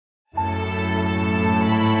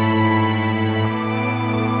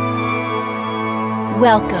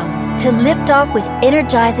Welcome to Lift Off with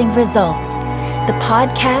Energizing Results, the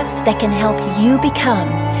podcast that can help you become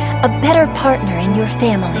a better partner in your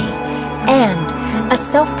family and a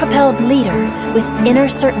self-propelled leader with inner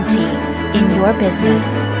certainty in your business.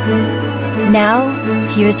 Now,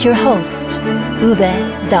 here's your host,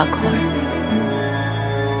 Uwe Duckhorn.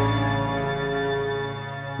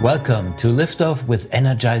 Welcome to Lift Off with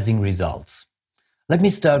Energizing Results. Let me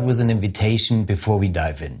start with an invitation before we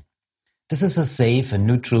dive in. This is a safe and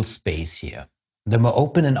neutral space here. The more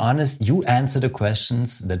open and honest you answer the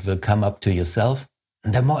questions that will come up to yourself,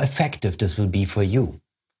 the more effective this will be for you.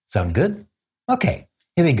 Sound good? Okay,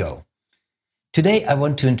 here we go. Today I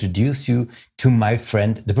want to introduce you to my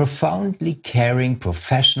friend, the profoundly caring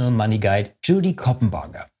professional money guide, Judy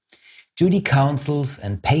Koppenbarger. Judy counsels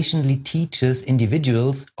and patiently teaches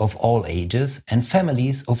individuals of all ages and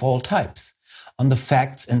families of all types on the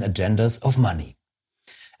facts and agendas of money.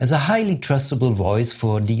 As a highly trustable voice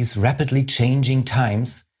for these rapidly changing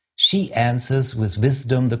times, she answers with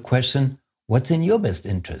wisdom the question, what's in your best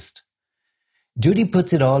interest? Judy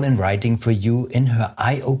puts it all in writing for you in her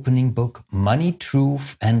eye-opening book, Money,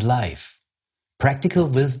 Truth and Life. Practical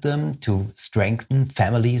wisdom to strengthen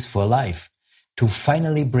families for life, to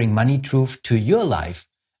finally bring money truth to your life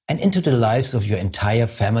and into the lives of your entire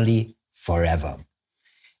family forever.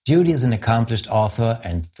 Judy is an accomplished author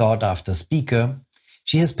and sought-after speaker.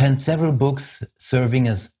 She has penned several books serving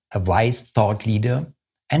as a wise thought leader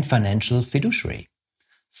and financial fiduciary,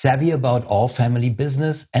 savvy about all family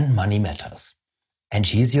business and money matters. And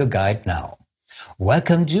she's your guide now.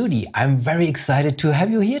 Welcome, Judy. I'm very excited to have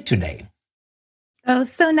you here today. Oh,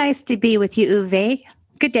 so nice to be with you, Uwe.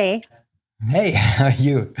 Good day. Hey, how are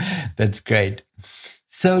you? That's great.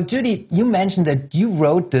 So, Judy, you mentioned that you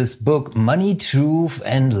wrote this book, Money, Truth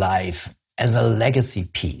and Life, as a legacy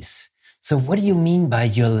piece. So what do you mean by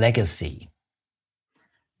your legacy?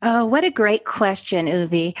 Oh, what a great question,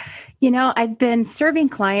 Uwe. You know, I've been serving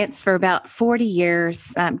clients for about 40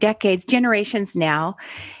 years, decades, generations now.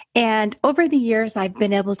 And over the years, I've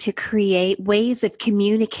been able to create ways of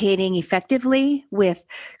communicating effectively with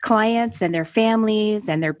clients and their families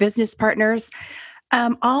and their business partners.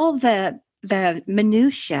 All the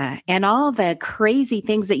minutia and all the crazy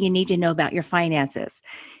things that you need to know about your finances.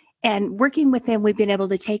 And working with them, we've been able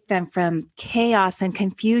to take them from chaos and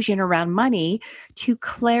confusion around money to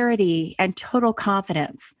clarity and total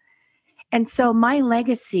confidence. And so my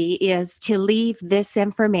legacy is to leave this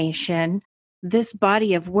information, this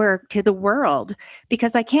body of work to the world,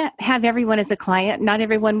 because I can't have everyone as a client. Not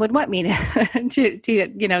everyone would want me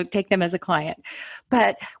to take them as a client.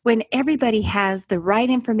 But when everybody has the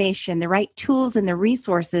right information, the right tools and the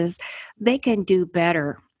resources, they can do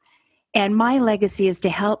better. And my legacy is to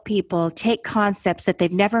help people take concepts that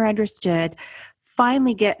they've never understood,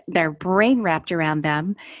 finally get their brain wrapped around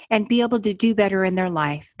them, and be able to do better in their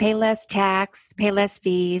life. Pay less tax, pay less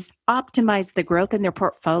fees, optimize the growth in their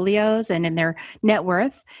portfolios and in their net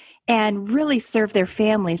worth, and really serve their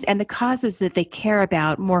families and the causes that they care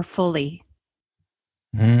about more fully.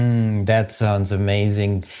 That sounds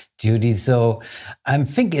amazing, Judy. So I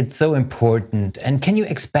think it's so important. And can you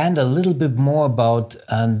expand a little bit more about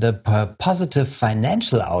the positive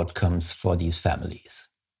financial outcomes for these families?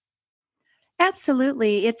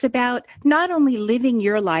 Absolutely. It's about not only living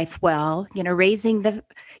your life well, raising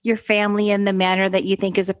your family in the manner that you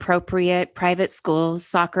think is appropriate, private schools,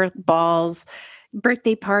 soccer balls,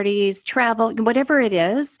 birthday parties, travel, whatever it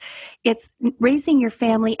is, it's raising your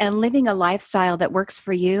family and living a lifestyle that works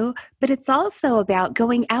for you. But it's also about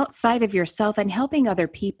going outside of yourself and helping other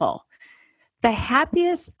people. The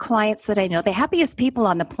happiest clients that I know, the happiest people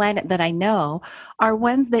on the planet that I know are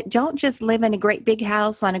ones that don't just live in a great big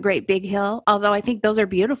house on a great big hill, although I think those are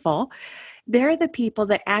beautiful. They're the people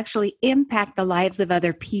that actually impact the lives of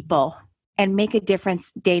other people and make a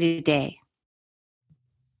difference day to day.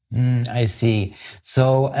 I see.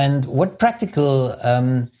 So, and what practical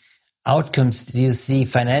outcomes do you see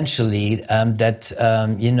financially that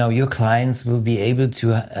your clients will be able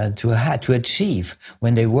to achieve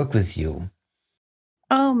when they work with you?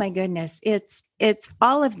 Oh my goodness. It's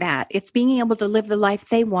all of that. It's being able to live the life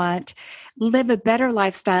they want, live a better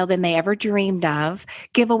lifestyle than they ever dreamed of,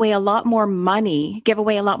 give away a lot more money, give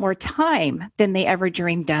away a lot more time than they ever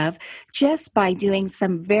dreamed of, just by doing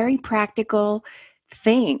some very practical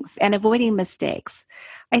things and avoiding mistakes.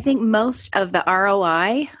 I think most of the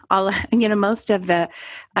ROI, most of the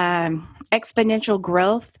exponential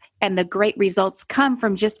growth and the great results come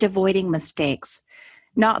from just avoiding mistakes,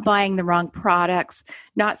 not buying the wrong products,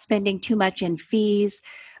 not spending too much in fees.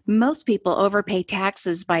 Most people overpay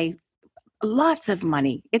taxes by lots of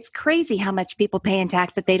money. It's crazy how much people pay in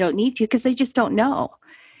tax that they don't need to because they just don't know.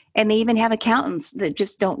 And they even have accountants that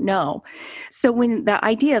just don't know. So when the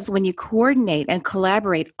idea is when you coordinate and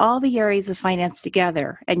collaborate all the areas of finance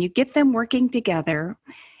together and you get them working together,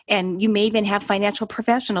 and you may even have financial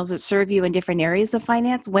professionals that serve you in different areas of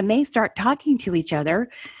finance, when they start talking to each other,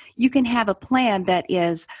 you can have a plan that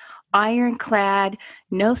is ironclad,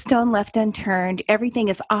 no stone left unturned, everything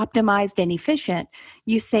is optimized and efficient.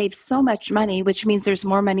 You save so much money, which means there's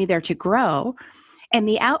more money there to grow. And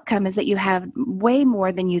the outcome is that you have way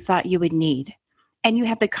more than you thought you would need. And you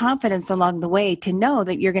have the confidence along the way to know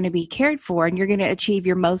that you're going to be cared for and you're going to achieve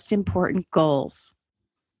your most important goals.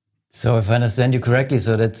 So if I understand you correctly,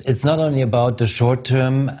 so that's it's not only about the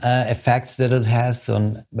short-term effects that it has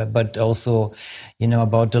on, but also,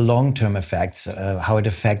 about the long-term effects, how it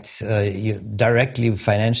affects you directly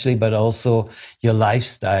financially, but also your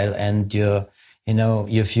lifestyle and your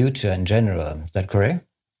future in general. Is that correct?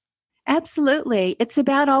 Absolutely. It's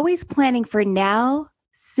about always planning for now,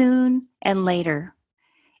 soon, and later.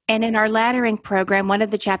 And in our laddering program, one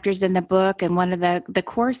of the chapters in the book and one of the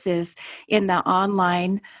courses in the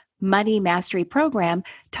online Money Mastery program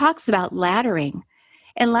talks about laddering.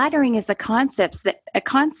 And laddering is a concept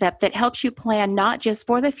that helps you plan not just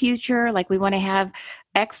for the future, like we want to have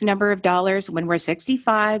X number of dollars when we're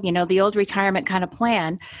 65, the old retirement kind of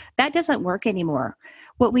plan. That doesn't work anymore.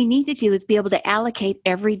 What we need to do is be able to allocate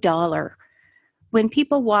every dollar. When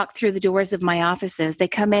people walk through the doors of my offices, they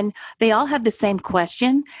come in, they all have the same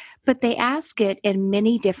question, but they ask it in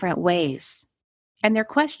many different ways. And their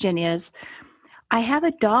question is, I have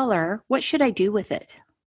 $1. What should I do with it?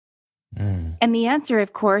 And the answer,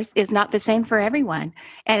 of course, is not the same for everyone.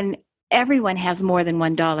 And everyone has more than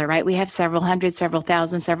 $1, right? We have several hundred, several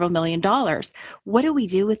thousand, several $1,000,000. What do we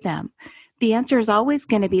do with them? The answer is always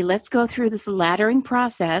going to be, let's go through this laddering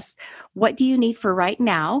process. What do you need for right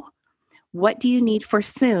now? What do you need for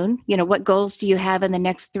soon? What goals do you have in the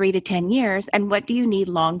next 3 to 10 years? And what do you need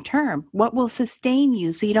long term? What will sustain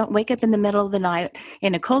you so you don't wake up in the middle of the night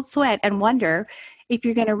in a cold sweat and wonder if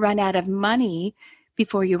you're going to run out of money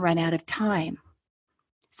before you run out of time?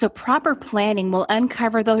 So proper planning will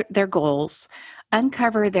uncover their goals,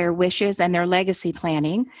 uncover their wishes and their legacy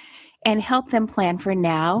planning, and help them plan for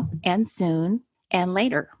now and soon and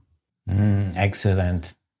later.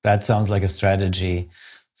 Excellent. That sounds like a strategy.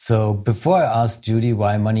 So before I ask Judy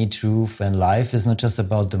why Money, Truth, and Life is not just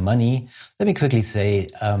about the money, let me quickly say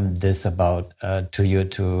this about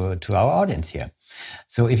to our audience here.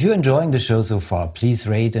 So if you're enjoying the show so far, please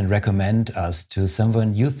rate and recommend us to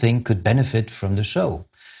someone you think could benefit from the show.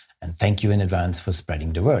 And thank you in advance for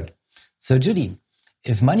spreading the word. So Judy,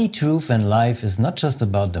 if Money, Truth, and Life is not just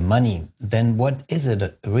about the money, then what is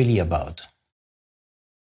it really about?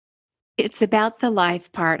 It's about the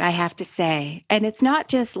life part, I have to say. And it's not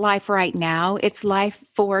just life right now, it's life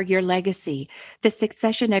for your legacy, the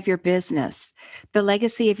succession of your business, the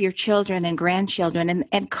legacy of your children and grandchildren,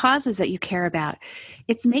 and causes that you care about.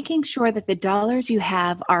 It's making sure that the dollars you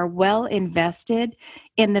have are well invested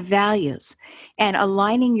in the values, and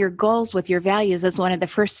aligning your goals with your values is one of the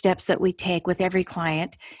first steps that we take with every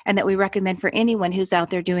client and that we recommend for anyone who's out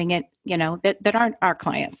there doing it, that aren't our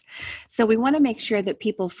clients. So we want to make sure that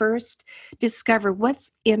people first discover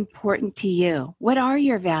what's important to you. What are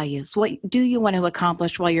your values? What do you want to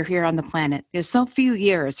accomplish while you're here on the planet? There's so few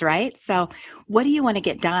years, right? So what do you want to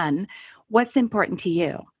get done? What's important to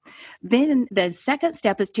you? Then the second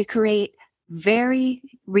step is to create very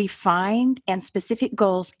refined and specific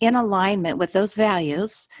goals in alignment with those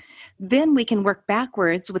values. Then we can work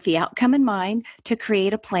backwards with the outcome in mind to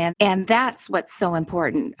create a plan. And that's what's so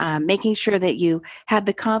important, making sure that you have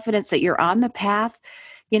the confidence that you're on the path.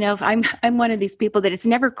 I'm one of these people that it's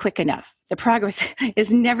never quick enough. The progress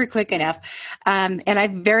is never quick enough. And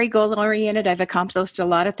I'm very goal-oriented. I've accomplished a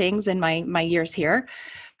lot of things in my years here,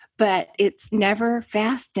 but it's never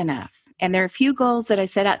fast enough. And there are a few goals that I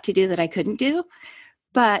set out to do that I couldn't do,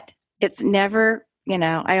 but it's never,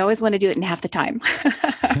 I always want to do it in half the time.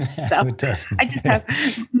 So I just have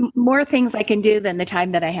more things I can do than the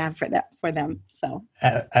time that I have for them. So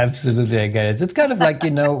absolutely, I get it. It's kind of like,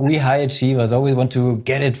 we high achievers always want to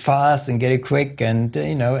get it fast and get it quick and,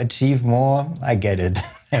 achieve more. I get it.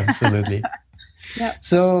 Absolutely. Yep.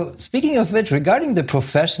 So speaking of which, regarding the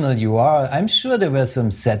professional you are, I'm sure there were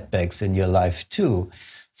some setbacks in your life too.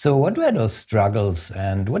 So what were those struggles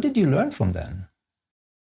and what did you learn from them?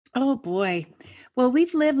 Oh, boy. Well,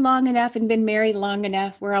 we've lived long enough and been married long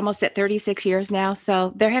enough. We're almost at 36 years now.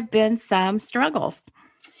 So there have been some struggles.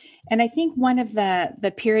 And I think one of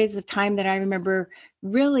the periods of time that I remember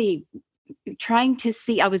really trying to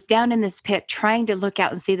see, I was down in this pit trying to look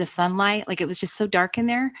out and see the sunlight. Like it was just so dark in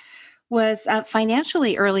there. Was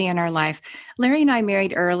financially early in our life. Larry and I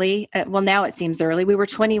married early. Well, now it seems early. We were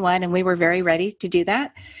 21 and we were very ready to do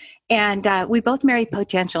that. And we both married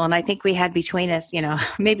potential. And I think we had between us,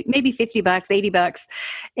 maybe $50, $80.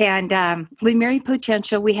 And we married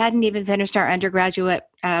potential. We hadn't even finished our undergraduate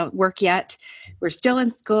work yet. We're still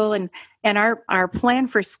in school. And our plan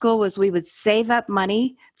for school was we would save up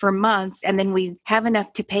money for months and then we'd have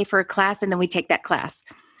enough to pay for a class and then we'd take that class.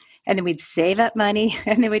 And then we'd save up money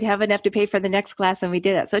and then we'd have enough to pay for the next class. And we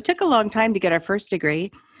did that. So it took a long time to get our first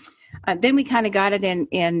degree. Then we kind of got it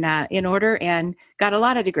in order and got a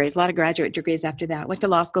lot of degrees, a lot of graduate degrees after that. Went to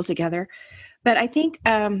law school together. But I think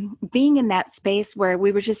being in that space where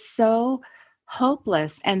we were just so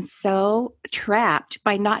hopeless and so trapped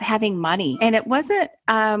by not having money. And it wasn't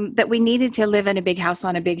that we needed to live in a big house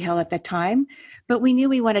on a big hill at the time, but we knew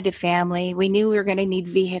we wanted a family. We knew we were going to need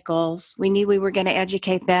vehicles. We knew we were going to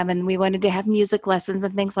educate them and we wanted to have music lessons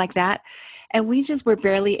and things like that. And we just were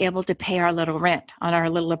barely able to pay our little rent on our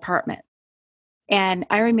little apartment. And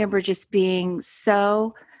I remember just being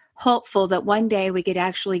so hopeful that one day we could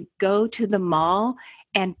actually go to the mall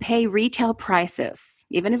and pay retail prices,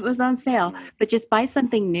 even if it was on sale, but just buy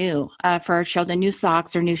something new for our children, new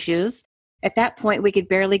socks or new shoes. At that point, we could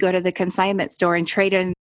barely go to the consignment store and trade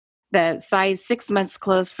in the size 6 months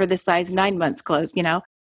clothes for the size 9 months clothes,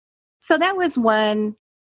 So that was one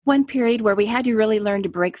period where we had to really learn to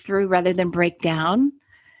break through rather than break down.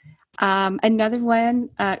 Another one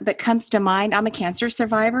that comes to mind, I'm a cancer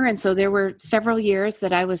survivor. And so there were several years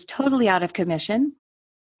that I was totally out of commission.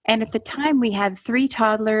 And at the time we had 3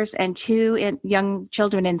 toddlers and 2 young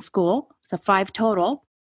children in school, so 5 total.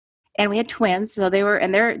 And we had twins. So they're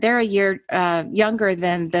a year younger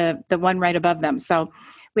than the one right above them. So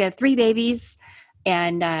we had 3 babies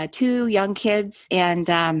and 2 young kids. And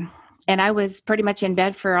I was pretty much in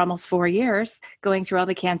bed for almost 4 years going through all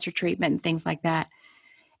the cancer treatment and things like that.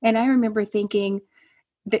 And I remember thinking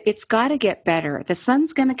that it's got to get better. The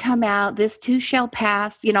sun's going to come out. This too shall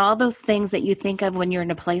pass. All those things that you think of when you're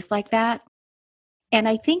in a place like that. And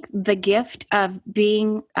I think the gift of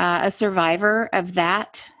being a survivor of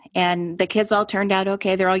that, and the kids all turned out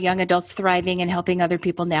okay. They're all young adults thriving and helping other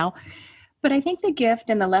people now. But I think the gift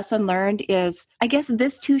and the lesson learned is, I guess,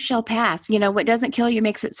 this too shall pass. What doesn't kill you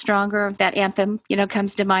makes it stronger. That anthem,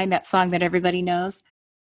 comes to mind, that song that everybody knows.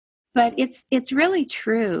 But it's really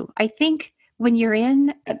true. I think when you're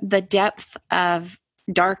in the depth of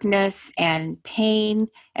darkness and pain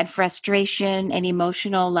and frustration and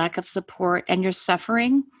emotional lack of support and you're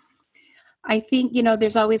suffering, I think,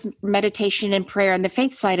 there's always meditation and prayer and the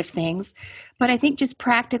faith side of things. But I think just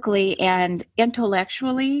practically and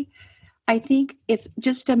intellectually, I think it's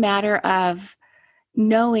just a matter of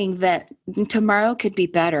knowing that tomorrow could be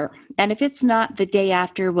better. And if it's not, the day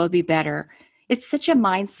after will be better. It's such a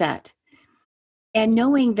mindset. And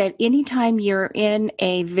knowing that anytime you're in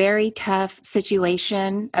a very tough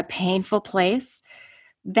situation, a painful place,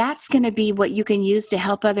 that's going to be what you can use to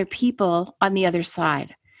help other people on the other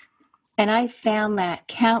side. And I found that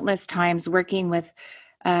countless times working with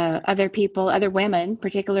other people, other women,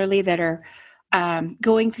 particularly that are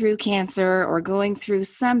going through cancer or going through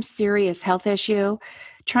some serious health issue,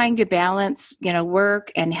 trying to balance,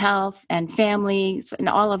 work and health and families and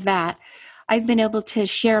all of that. I've been able to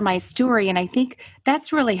share my story. And I think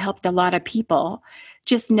that's really helped a lot of people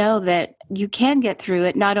just know that you can get through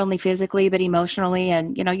it, not only physically, but emotionally.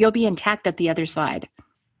 And, you'll be intact at the other side.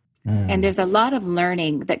 And there's a lot of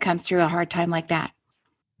learning that comes through a hard time like that.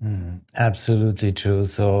 Absolutely true.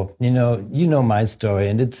 So, my story,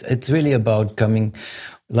 and it's really about coming,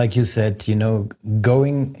 like you said,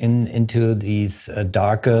 going into these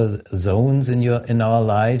darker zones in our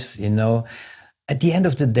lives, At the end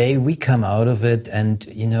of the day, we come out of it and,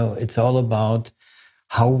 it's all about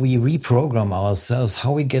how we reprogram ourselves,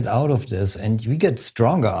 how we get out of this, and we get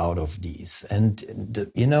stronger out of these. And,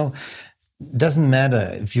 doesn't matter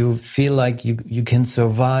if you feel like you can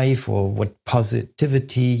survive or what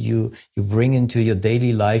positivity you bring into your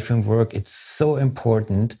daily life and work. It's so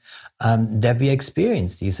important that we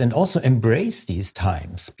experience these and also embrace these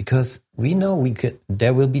times, because we know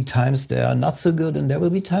there will be times that are not so good and there will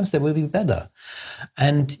be times that will be better.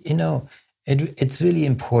 And, it's really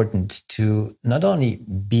important to not only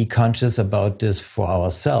be conscious about this for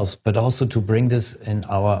ourselves, but also to bring this in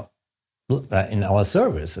our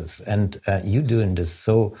services. And you doing this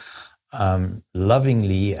so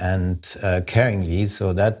lovingly and caringly,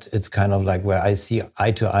 so that it's kind of like where I see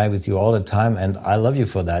eye to eye with you all the time. And I love you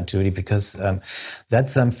for that, Judy, because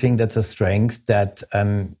that's something that's a strength that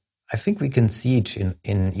I think we can see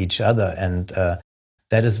in each other. And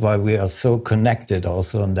that is why we are so connected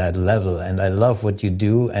also on that level. And I love what you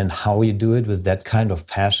do and how you do it with that kind of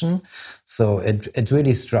passion. So it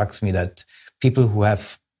really strikes me that people who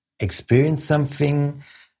have experienced something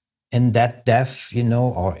in that depth,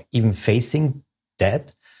 or even facing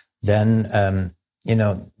death, then,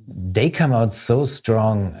 they come out so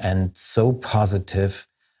strong and so positive,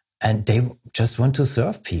 and they just want to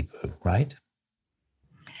serve people, right?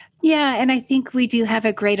 Yeah, and I think we do have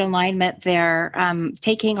a great alignment there,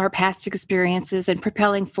 taking our past experiences and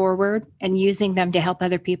propelling forward and using them to help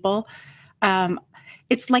other people. Um,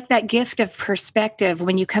 it's like that gift of perspective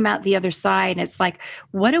when you come out the other side. It's like,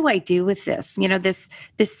 what do I do with this?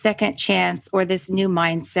 This second chance, or this new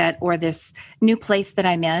mindset, or this new place that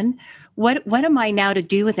I'm in. What am I now to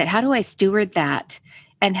do with it? How do I steward that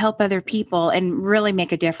and help other people and really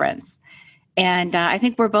make a difference? And I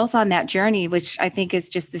think we're both on that journey, which I think is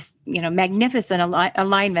just this, magnificent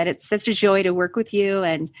alignment. It's such a joy to work with you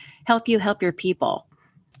and help you help your people.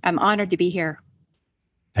 I'm honored to be here.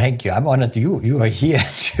 Thank you. I'm honored you are here,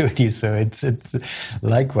 Judy. So it's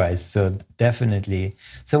likewise. So definitely.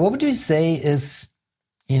 So what would you say is,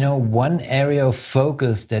 one area of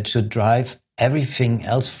focus that should drive everything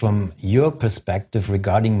else from your perspective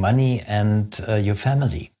regarding money and your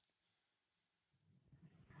family?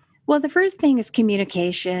 Well, the first thing is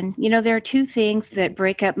communication. There are two things that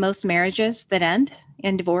break up most marriages that end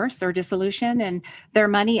in divorce or dissolution, and their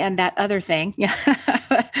money and that other thing.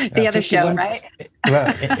 The other show, right? Well,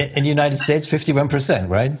 in the United States, 51%,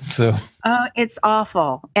 right? So, it's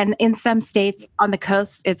awful. And in some states on the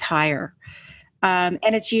coast, it's higher. And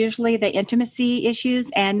it's usually the intimacy issues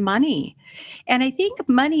and money. And I think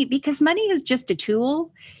money, because money is just a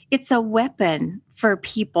tool, it's a weapon for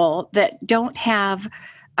people that don't have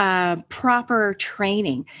proper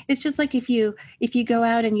training. It's just like if you go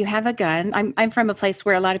out and you have a gun. I'm from a place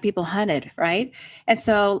where a lot of people hunted, right? And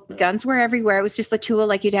so guns were everywhere. It was just a tool,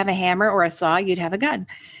 like you'd have a hammer or a saw, you'd have a gun.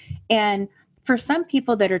 And for some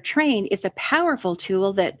people that are trained, it's a powerful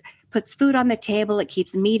tool that puts food on the table. It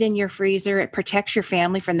keeps meat in your freezer. It protects your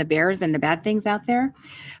family from the bears and the bad things out there.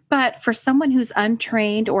 But for someone who's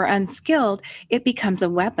untrained or unskilled, it becomes a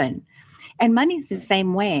weapon. And money's the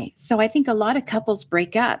same way. So I think a lot of couples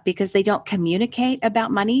break up because they don't communicate about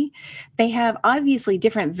money. They have obviously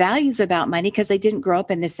different values about money because they didn't grow up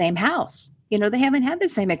in the same house. They haven't had the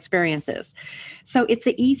same experiences. So it's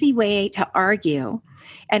an easy way to argue,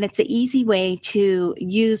 and it's an easy way to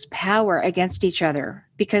use power against each other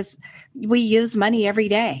because we use money every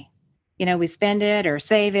day. We spend it or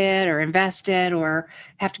save it or invest it or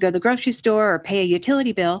have to go to the grocery store or pay a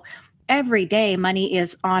utility bill. Every day, money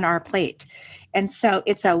is on our plate. And so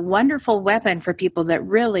it's a wonderful weapon for people that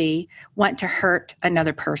really want to hurt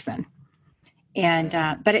another person. And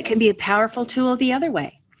but it can be a powerful tool the other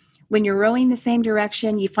way. When you're rowing the same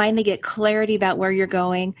direction, you finally get clarity about where you're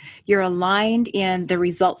going. You're aligned in the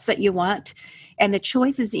results that you want. And the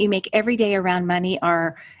choices that you make every day around money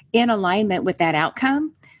are in alignment with that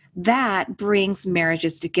outcome. That brings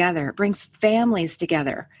marriages together, brings families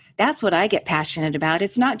together. That's what I get passionate about.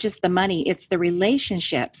 It's not just the money, it's the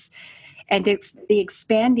relationships. And it's the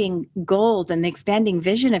expanding goals and the expanding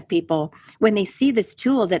vision of people when they see this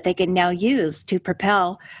tool that they can now use to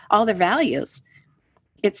propel all their values.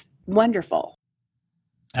 It's wonderful.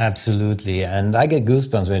 Absolutely. And I get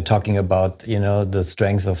goosebumps when you're talking about, the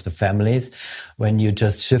strength of the families, when you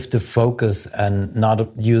just shift the focus and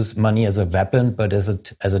not use money as a weapon, but as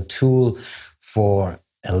a tool for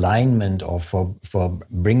alignment or for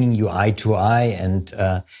bringing you eye to eye and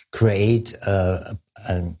create a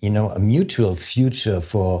mutual future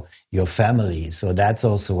for your family. So that's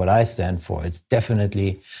also what I stand for. It's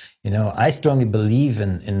definitely, I strongly believe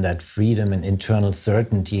in that freedom and internal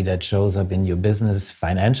certainty that shows up in your business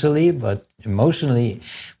financially, but emotionally,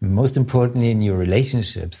 most importantly in your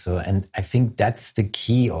relationships. So, and I think that's the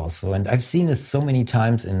key also. And I've seen this so many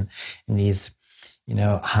times in these,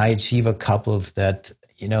 high achiever couples that,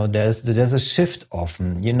 there's a shift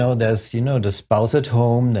often, there's, the spouse at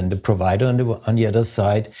home, then the provider on the other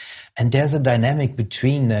side. And there's a dynamic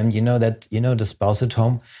between them, that, the spouse at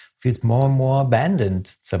home feels more and more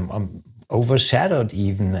abandoned, some overshadowed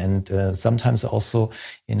even, and sometimes also,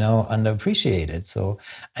 underappreciated. So,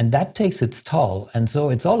 and that takes its toll. And so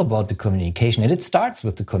it's all about the communication, and it starts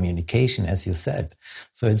with the communication, as you said.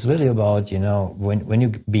 So it's really about, when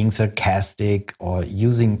you're being sarcastic or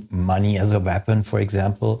using money as a weapon, for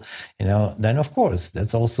example, then of course,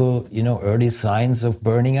 that's also, early signs of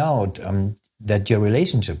burning out, that your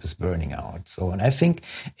relationship is burning out. So, and I think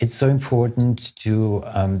it's so important to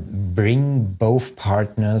bring both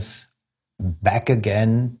partners back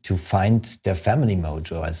again to find their family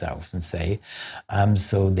mojo, as I often say,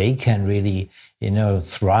 so they can really,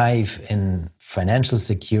 thrive in financial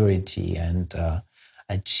security and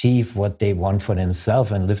achieve what they want for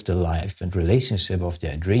themselves and live the life and relationship of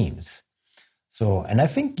their dreams. So, and I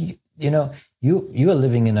think you are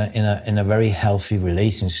living in a very healthy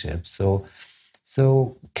relationship. So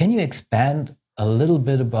can you expand a little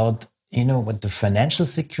bit about what the financial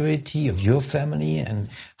security of your family and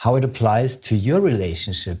how it applies to your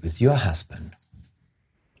relationship with your husband?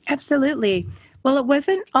 Absolutely. Well, it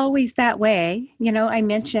wasn't always that way. I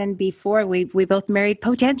mentioned before we both married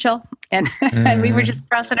potential, and and we were just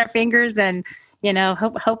crossing our fingers and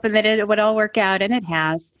hoping that it would all work out, and it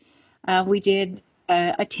has. We did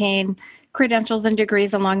attain credentials and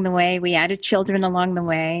degrees along the way. We added children along the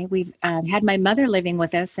way. We've had my mother living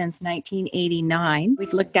with us since 1989.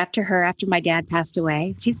 We've looked after her after my dad passed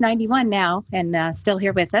away. She's 91 now and still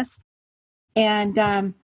here with us. And,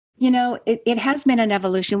 it has been an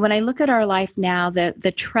evolution. When I look at our life now,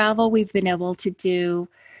 the travel we've been able to do,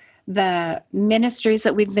 the ministries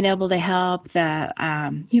that we've been able to help, the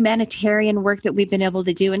humanitarian work that we've been able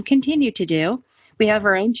to do and continue to do. We have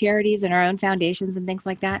our own charities and our own foundations and things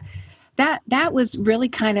like that. That was really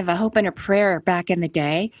kind of a hope and a prayer back in the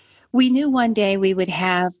day. We knew one day we would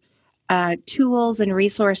have tools and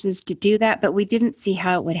resources to do that, but we didn't see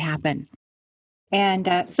how it would happen.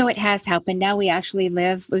 And so it has happened. Now we actually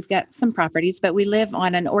we've got some properties, but we live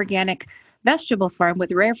on an organic vegetable farm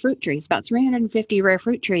with rare fruit trees, about 350 rare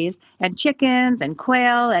fruit trees and chickens and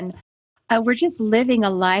quail. And we're just living a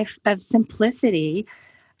life of simplicity.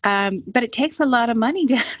 But it takes a lot of money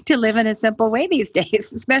to live in a simple way these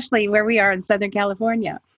days, especially where we are in Southern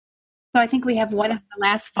California. So I think we have one of the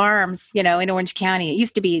last farms, in Orange County. It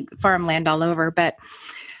used to be farmland all over, but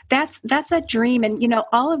that's a dream. And,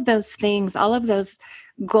 all of those things, all of those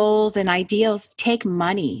goals and ideals take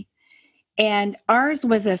money. And ours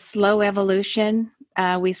was a slow evolution.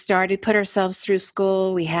 We put ourselves through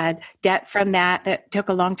school. We had debt from that took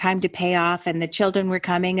a long time to pay off, and the children were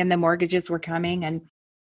coming and the mortgages were coming. And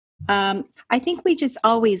I think we just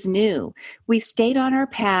always knew. We stayed on our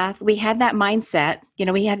path. We had that mindset.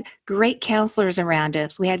 We had great counselors around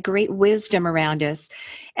us. We had great wisdom around us.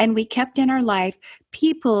 And we kept in our life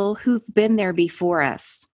people who've been there before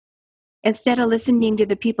us. Instead of listening to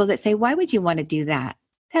the people that say, why would you want to do that?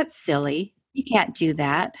 That's silly. You can't do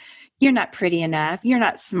that. You're not pretty enough. You're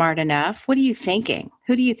not smart enough. What are you thinking?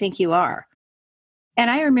 Who do you think you are? And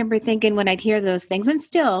I remember thinking when I'd hear those things, and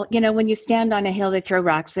still, when you stand on a hill, they throw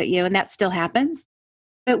rocks at you, and that still happens.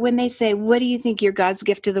 But when they say, what do you think you're God's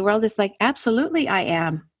gift to the world? It's like, absolutely I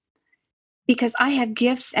am. Because I have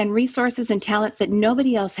gifts and resources and talents that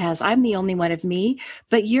nobody else has. I'm the only one of me,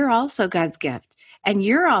 but you're also God's gift. And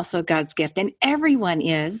you're also God's gift. And everyone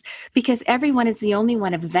is, because everyone is the only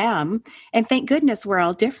one of them. And thank goodness we're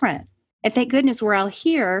all different. And thank goodness we're all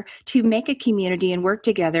here to make a community and work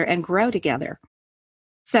together and grow together.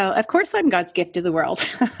 So, of course, I'm God's gift to the world,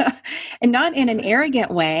 and not in an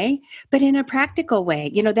arrogant way, but in a practical way.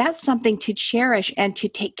 That's something to cherish and to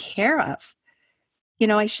take care of.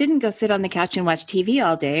 I shouldn't go sit on the couch and watch TV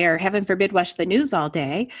all day, or heaven forbid, watch the news all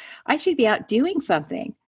day. I should be out doing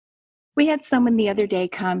something. We had someone the other day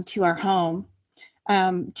come to our home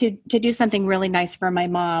to do something really nice for my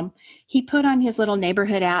mom. He put on his little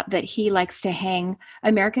neighborhood app that he likes to hang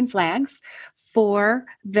American flags for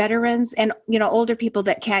veterans and, older people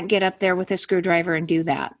that can't get up there with a screwdriver and do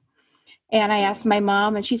that. And I asked my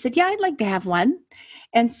mom, and she said, yeah, I'd like to have one.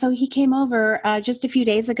 And so he came over just a few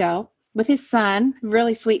days ago with his son,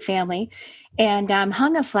 really sweet family, and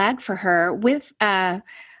hung a flag for her with a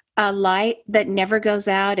light that never goes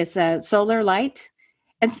out. It's a solar light.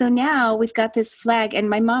 And so now we've got this flag, and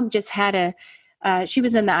my mom just had she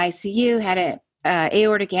was in the ICU, had a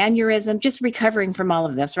aortic aneurysm, just recovering from all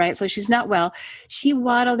of this, right? So she's not well. She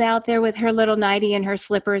waddled out there with her little nightie and her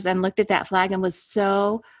slippers and looked at that flag and was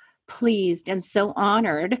so pleased and so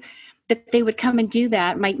honored that they would come and do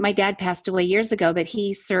that. My dad passed away years ago, but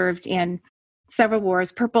he served in several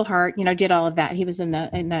wars, Purple Heart, did all of that. He was in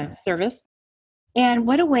the service. And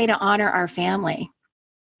what a way to honor our family.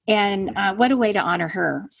 And what a way to honor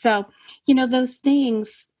her. So, those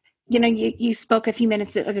things, you spoke a few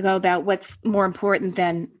minutes ago about what's more important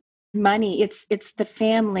than money. It's the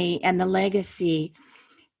family and the legacy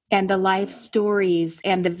and the life stories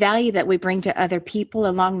and the value that we bring to other people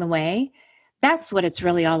along the way. That's what it's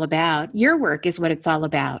really all about. Your work is what it's all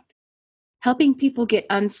about. Helping people get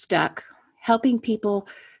unstuck, helping people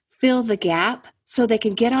fill the gap so they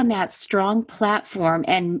can get on that strong platform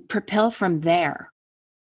and propel from there.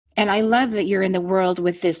 And I love that you're in the world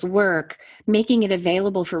with this work, making it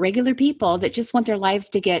available for regular people that just want their lives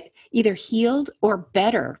to get either healed or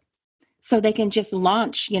better, so they can just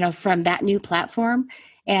launch, from that new platform.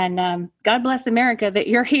 And God bless America that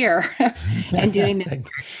you're here and doing this.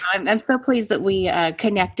 I'm so pleased that we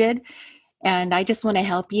connected. And I just want to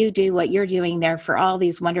help you do what you're doing there for all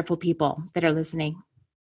these wonderful people that are listening.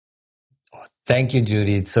 Thank you,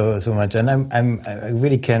 Judy, so much. And I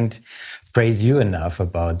really can't praise you enough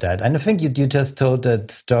about that. And I think you just told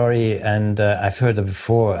that story, and I've heard it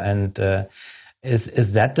before. And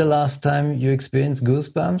is that the last time you experienced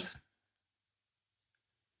goosebumps?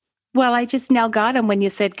 Well, I just now got them when you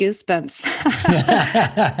said goosebumps.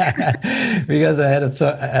 Because I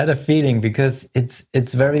had a feeling, because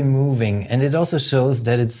it's very moving, and it also shows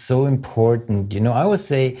that it's so important. I always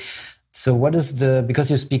say, so what is because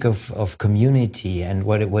you speak of community and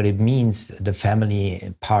what it means, the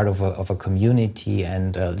family part of a community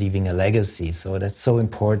and leaving a legacy. So that's so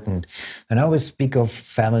important. And I always speak of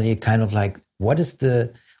family kind of like,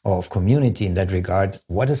 or of community in that regard,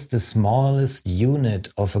 what is the smallest unit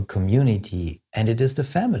of a community? And it is the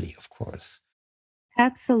family, of course.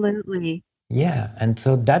 Absolutely. Yeah. And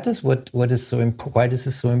so that is why this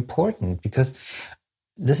is so important, because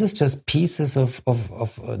this is just pieces of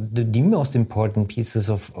the most important pieces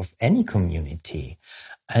of any community.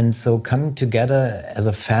 And so coming together as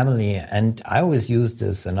a family, and I always use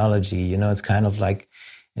this analogy, it's kind of like,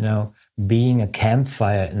 being a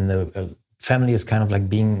campfire in the family is kind of like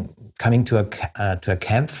coming to a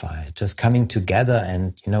campfire, just coming together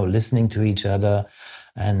and, listening to each other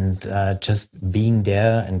and just being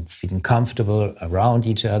there and feeling comfortable around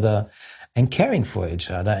each other and caring for each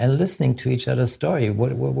other and listening to each other's story.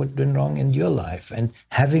 What went wrong in your life, and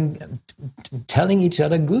telling each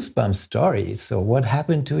other goosebumps stories. So what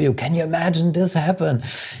happened to you? Can you imagine this happen?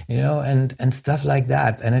 And stuff like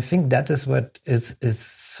that. And I think that is what is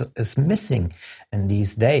missing in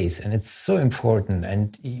these days. And it's so important.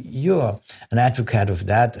 And you're an advocate of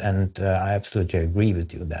that. And I absolutely agree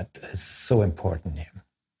with you. That is so important here.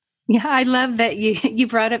 Yeah, I love that you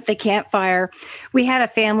brought up the campfire. We had a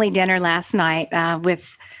family dinner last night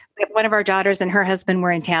with one of our daughters and her husband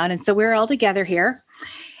were in town. And so we were all together here.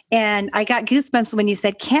 And I got goosebumps when you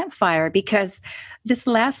said campfire, because this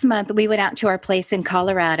last month we went out to our place in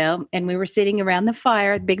Colorado and we were sitting around the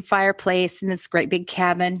fire, big fireplace in this great big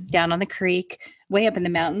cabin down on the creek, way up in the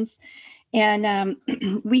mountains. And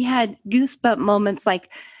we had goosebump moments like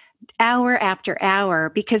hour after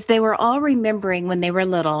hour, because they were all remembering when they were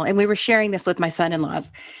little. And we were sharing this with my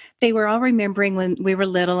son-in-laws. They were all remembering when we were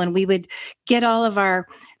little, and we would get all of our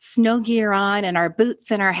snow gear on and our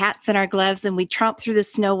boots and our hats and our gloves, and we'd tromp through the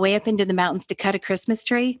snow way up into the mountains to cut a Christmas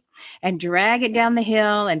tree and drag it down the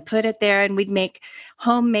hill and put it there. And we'd make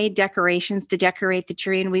homemade decorations to decorate the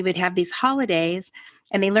tree. And we would have these holidays.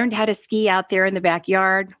 And they learned how to ski out there in the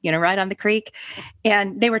backyard, right on the creek.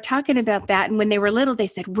 And they were talking about that. And when they were little, they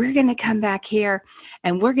said, we're going to come back here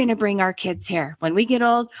and we're going to bring our kids here. When we get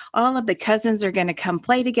old, all of the cousins are going to come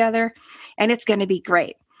play together and it's going to be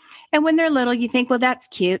great. And when they're little, you think, well, that's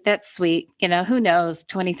cute. That's sweet. Who knows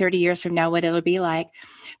 20, 30 years from now what it'll be like.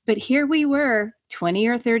 But here we were 20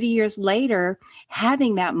 or 30 years later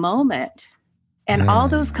having that moment. And all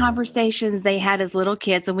those conversations they had as little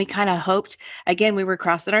kids, and we kind of hoped, again, we were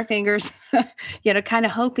crossing our fingers, kind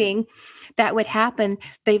of hoping that would happen.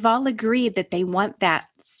 They've all agreed that they want that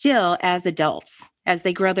still as adults, as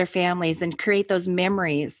they grow their families and create those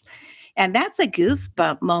memories. And that's a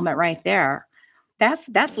goosebump moment right there.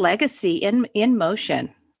 That's legacy in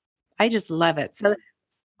motion. I just love it. So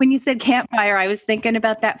when you said campfire, I was thinking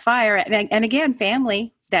about that fire. And again,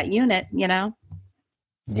 family, that unit,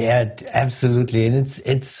 Yeah, absolutely. And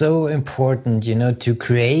it's so important, to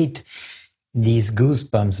create these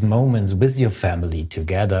goosebumps moments with your family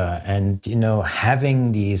together and,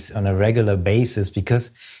 having these on a regular basis,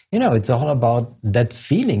 because, it's all about that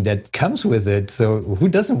feeling that comes with it. So who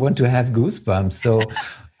doesn't want to have goosebumps? So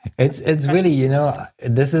it's really,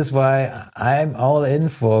 this is why I'm all in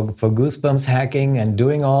for goosebumps hacking and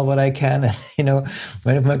doing all what I can. And,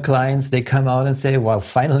 one of my clients, they come out and say, well,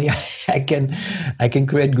 finally I can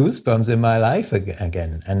create goosebumps in my life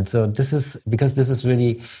again. And so this is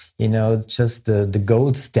really, just the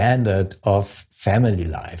gold standard of family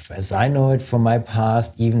life, as I know it from my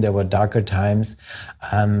past. Even there were darker times,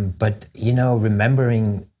 but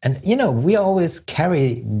remembering, and we always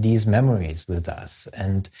carry these memories with us,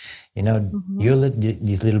 and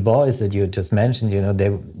these little boys that you just mentioned,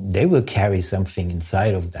 they will carry something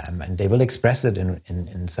inside of them, and they will express it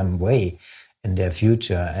in some way in their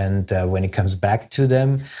future. And when it comes back to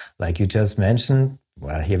them, like you just mentioned,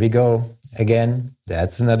 Well, here we go again.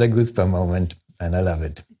 That's another goosebump moment, and I love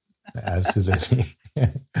it. Absolutely.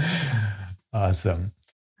 Awesome.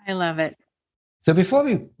 I love it. So before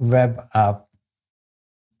we wrap up,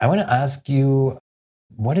 I want to ask you,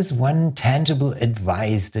 what is one tangible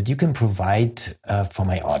advice that you can provide for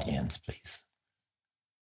my audience, please?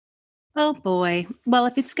 Oh boy. Well,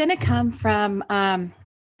 if it's going to come from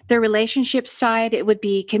the relationship side, it would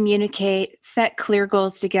be communicate, set clear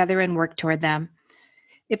goals together, and work toward them.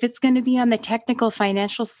 If it's going to be on the technical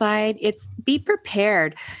financial side, it's be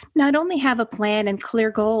prepared. Not only have a plan and clear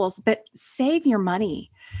goals, but save your money.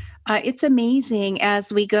 It's amazing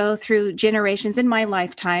as we go through generations in my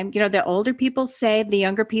lifetime. The older people save, the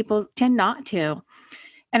younger people tend not to.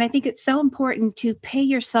 And I think it's so important to pay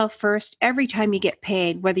yourself first every time you get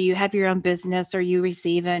paid, whether you have your own business or you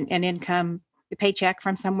receive an income, a paycheck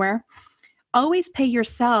from somewhere. Always pay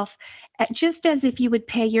yourself just as if you would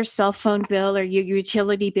pay your cell phone bill or your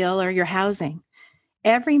utility bill or your housing.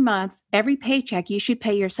 Every month, every paycheck, you should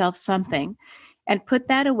pay yourself something and put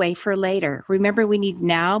that away for later. Remember, we need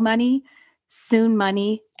now money, soon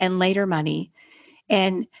money, and later money.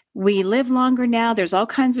 And we live longer now. There's all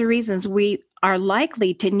kinds of reasons we are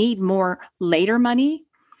likely to need more later money.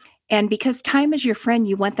 And because time is your friend,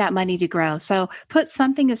 you want that money to grow. So put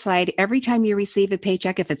something aside every time you receive a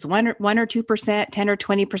paycheck. If it's 1 or 2%, 10 or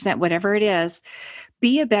 20%, whatever it is,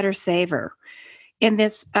 be a better saver. In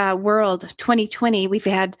this world, 2020, we've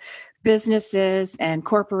had businesses and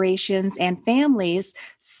corporations and families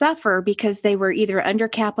suffer because they were either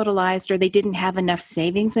undercapitalized or they didn't have enough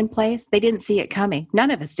savings in place. They didn't see it coming. None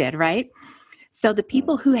of us did, right? So the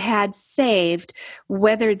people who had saved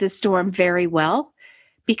weathered the storm very well,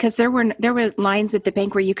 because there were lines at the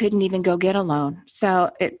bank where you couldn't even go get a loan.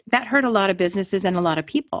 So that hurt a lot of businesses and a lot of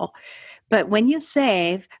people. But when you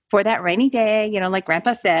save for that rainy day, like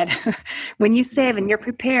Grandpa said, when you save and you're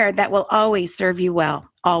prepared, that will always serve you well,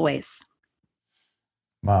 always.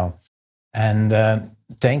 Wow. And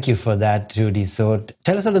thank you for that, Judy. So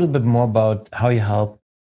tell us a little bit more about how you help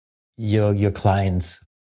your clients.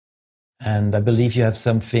 And I believe you have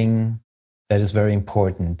something that is very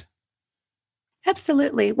important.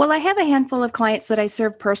 Absolutely. Well, I have a handful of clients that I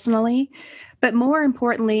serve personally, but more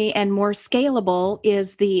importantly and more scalable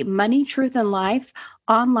is the Money, Truth, and Life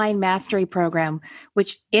online mastery program,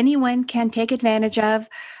 which anyone can take advantage of.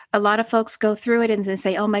 A lot of folks go through it and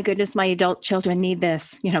say, oh my goodness, my adult children need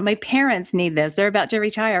this. My parents need this. They're about to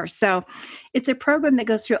retire. So it's a program that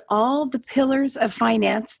goes through all the pillars of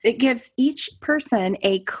finance. It gives each person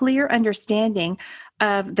a clear understanding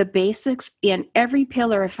of the basics in every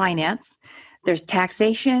pillar of finance. There's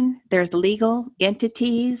taxation, there's legal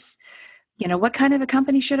entities. What kind of a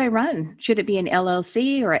company should I run? Should it be an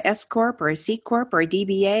LLC or a S Corp or a C Corp or a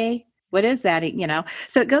DBA? What is that?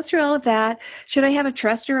 So it goes through all of that. Should I have a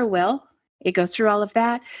trust or a will? It goes through all of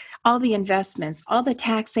that. All the investments, all the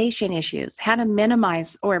taxation issues, how to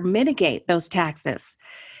minimize or mitigate those taxes,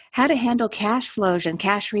 how to handle cash flows and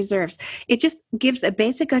cash reserves. It just gives a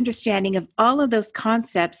basic understanding of all of those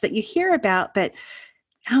concepts that you hear about, but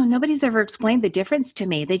nobody's ever explained the difference to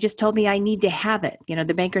me. They just told me I need to have it.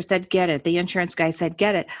 The banker said, get it. The insurance guy said,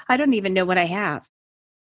 get it. I don't even know what I have.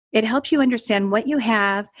 It helps you understand what you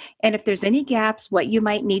have, and if there's any gaps, what you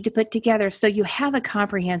might need to put together so you have a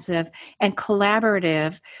comprehensive and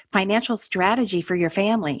collaborative financial strategy for your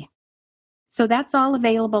family. So that's all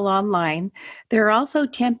available online. There are also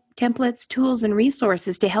templates, tools, and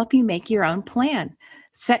resources to help you make your own plan.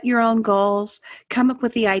 Set your own goals, come up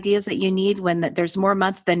with the ideas that you need when there's more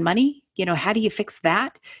month than money. How do you fix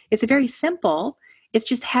that? It's very simple. It's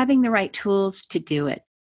just having the right tools to do it.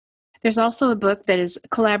 There's also a book that is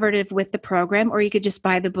collaborative with the program, or you could just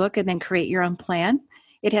buy the book and then create your own plan.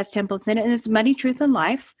 It has templates in it, and it's Money, Truth, and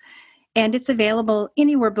Life. And it's available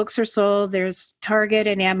anywhere books are sold. There's Target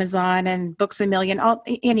and Amazon and Books A Million,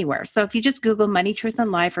 anywhere. So if you just Google Money, Truth,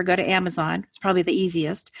 and Life or go to Amazon, it's probably the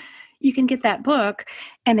easiest. You can get that book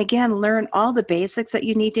and again, learn all the basics that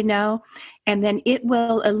you need to know. And then it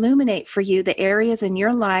will illuminate for you the areas in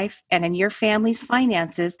your life and in your family's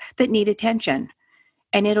finances that need attention.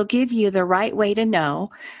 And it'll give you the right way to know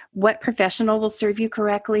what professional will serve you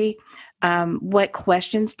correctly, what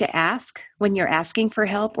questions to ask when you're asking for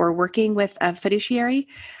help or working with a fiduciary,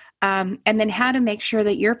 and then how to make sure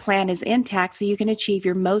that your plan is intact so you can achieve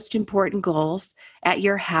your most important goals at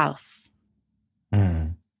your house.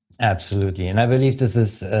 Absolutely. And I believe this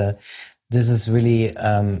is really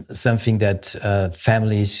something that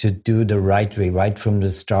families should do the right way, right from the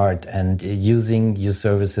start. And using your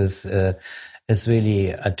services is really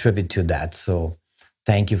a tribute to that. So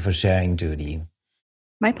thank you for sharing, Judy.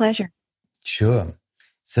 My pleasure. Sure.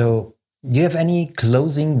 So Do you have any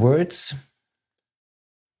closing words?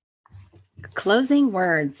 Closing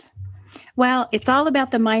words. Well, it's all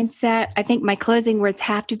about the mindset. I think my closing words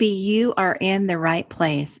have to be, you are in the right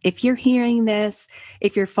place. If you're hearing this,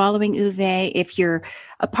 if you're following Uwe, if you're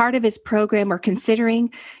a part of his program or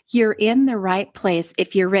considering, you're in the right place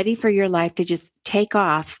if you're ready for your life to just take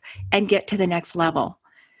off and get to the next level.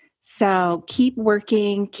 So keep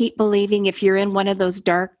working, keep believing. If you're in one of those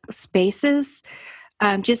dark spaces,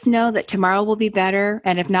 just know that tomorrow will be better.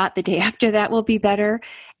 And if not, the day after that will be better.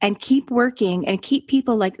 And keep working and keep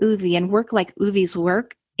people like Uwe and work like Uwe's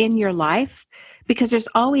work in your life, because there's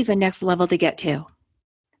always a next level to get to.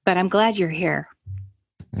 But I'm glad you're here.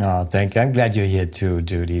 Oh, thank you. I'm glad you're here too,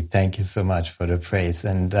 Judy. Thank you so much for the praise.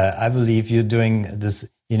 And I believe you're doing this,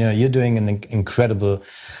 you're doing an incredible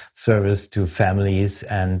service to families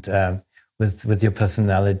and with your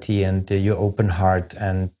personality and your open heart.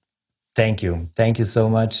 And thank you. Thank you so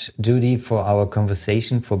much, Judy, for our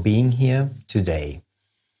conversation, for being here today.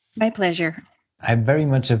 My pleasure. I very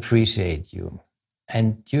much appreciate you.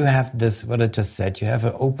 And you have this, what I just said, you have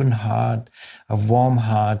an open heart, a warm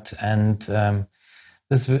heart, and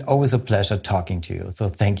this is always a pleasure talking to you. So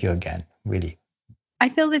thank you again, really. I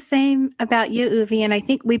feel the same about you, Uwe, and I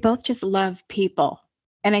think we both just love people.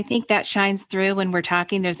 And I think that shines through when we're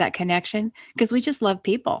talking. There's that connection because we just love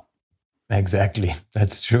people. Exactly.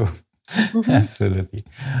 That's true. Mm-hmm. Absolutely.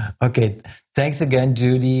 Okay. Thanks again,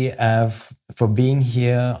 Judy, for being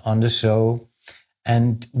here on the show.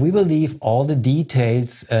 And we will leave all the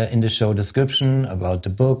details in the show description about the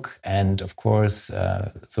book. And of course,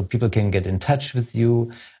 so people can get in touch with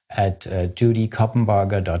you at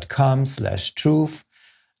judykoppenbarger.com/truth.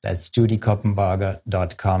 That's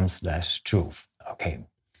judykoppenbarger.com/truth. Okay.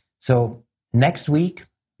 So next week,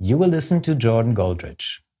 you will listen to Jordan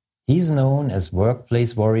Goldrich. He's known as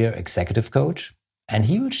Workplace Warrior Executive Coach, and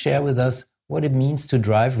he will share with us what it means to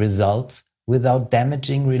drive results without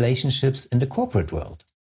damaging relationships in the corporate world.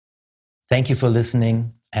 Thank you for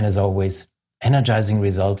listening, and as always, energizing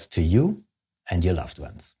results to you and your loved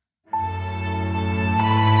ones.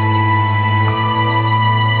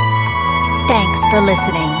 Thanks for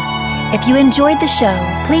listening. If you enjoyed the show,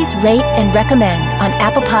 please rate and recommend on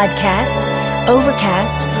Apple Podcast,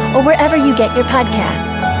 Overcast, or wherever you get your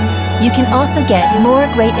podcasts. You can also get more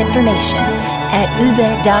great information at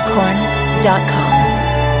uvedockhorn.com.